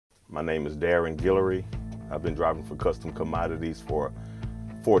My name is Darrin GUILLORY. I've been driving for Custom Commodities for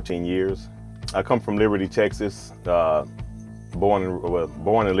 14 years. I come from Liberty, Texas. Born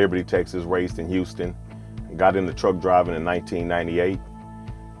in Liberty, Texas, raised in Houston. Got into truck driving in 1998.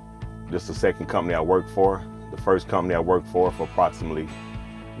 This is the second company I worked for. The first company I worked for approximately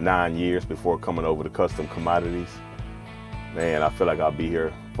 9 years before coming over to Custom Commodities. Man, I feel like I'll be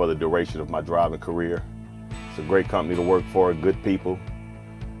here for the duration of my driving career. It's a great company to work for, good people.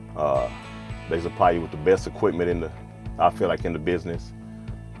 They supply you with the best equipment I feel like in the business,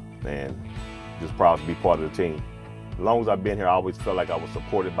 and just proud to be part of the team. As long as I've been here, I always felt like I was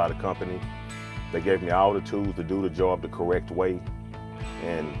supported by the company. They gave me all the tools to do the job the correct way,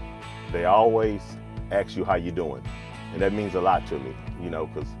 and they always ask you how you doing, and that means a lot to me, you know,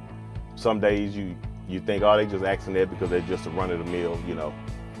 because some days you think, oh, they just asking that because they're just a run-of-the-mill, you know.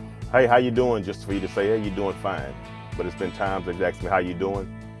 Hey, how you doing? Just for you to say, hey, you're doing fine. But it's been times they've asked me, how you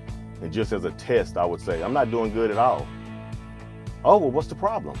doing? And just as a test, I would say, I'm not doing good at all. Oh, well, what's the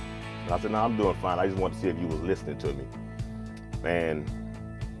problem? And I said, no, I'm doing fine. I just wanted to see if you was listening to me. And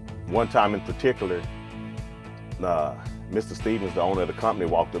one time in particular, Mr. Stevens, the owner of the company,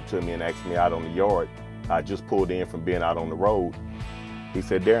 walked up to me and asked me out on the yard. I just pulled in from being out on the road. He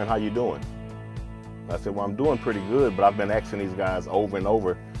said, Darrin, how you doing? I said, well, I'm doing pretty good, but I've been asking these guys over and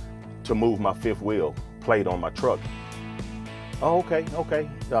over to move my fifth wheel plate on my truck. Oh, okay.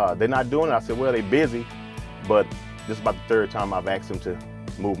 They're not doing it. I said, well, they're busy, but this is about the third time I've asked them to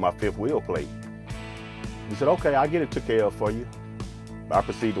move my fifth wheel plate. He said, okay, I'll get it took care of for you. I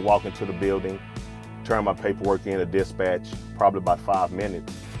proceeded to walk into the building, turn my paperwork in to dispatch, probably about 5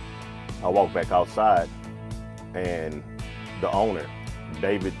 minutes. I walked back outside, and the owner,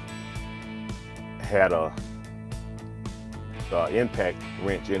 David, had a impact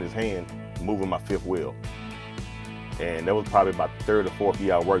wrench in his hand moving my fifth wheel. And that was probably about the third or fourth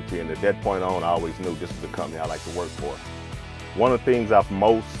year I worked here, and at that point on, I always knew this was the company I like to work for. One of the things I've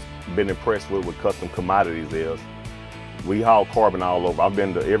most been impressed with Custom Commodities is we haul carbon all over. I've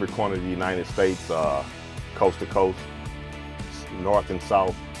been to every corner of the United States, coast to coast, north and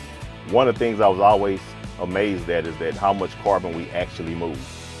south. One of the things I was always amazed at is that how much carbon we actually move.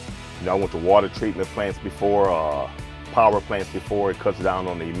 You know, I went to water treatment plants before, power plants before. It cuts down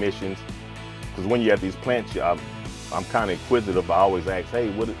on the emissions. Because when you're at these plants, I'm kind of inquisitive. I always ask, hey,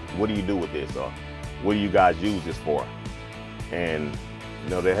 what do you do with this? Or what do you guys use this for? And you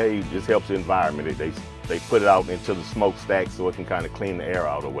know, hey, this helps the environment. They put it out into the smokestack so it can kind of clean the air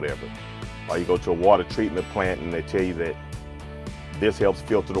out or whatever. Or you go to a water treatment plant and they tell you that this helps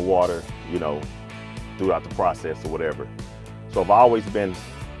filter the water, you know, throughout the process or whatever. So I've always been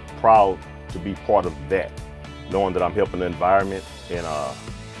proud to be part of that, knowing that I'm helping the environment. And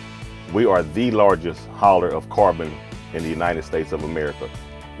we are the largest hauler of carbon in the United States of America.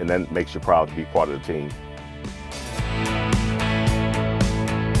 And that makes you proud to be part of the team.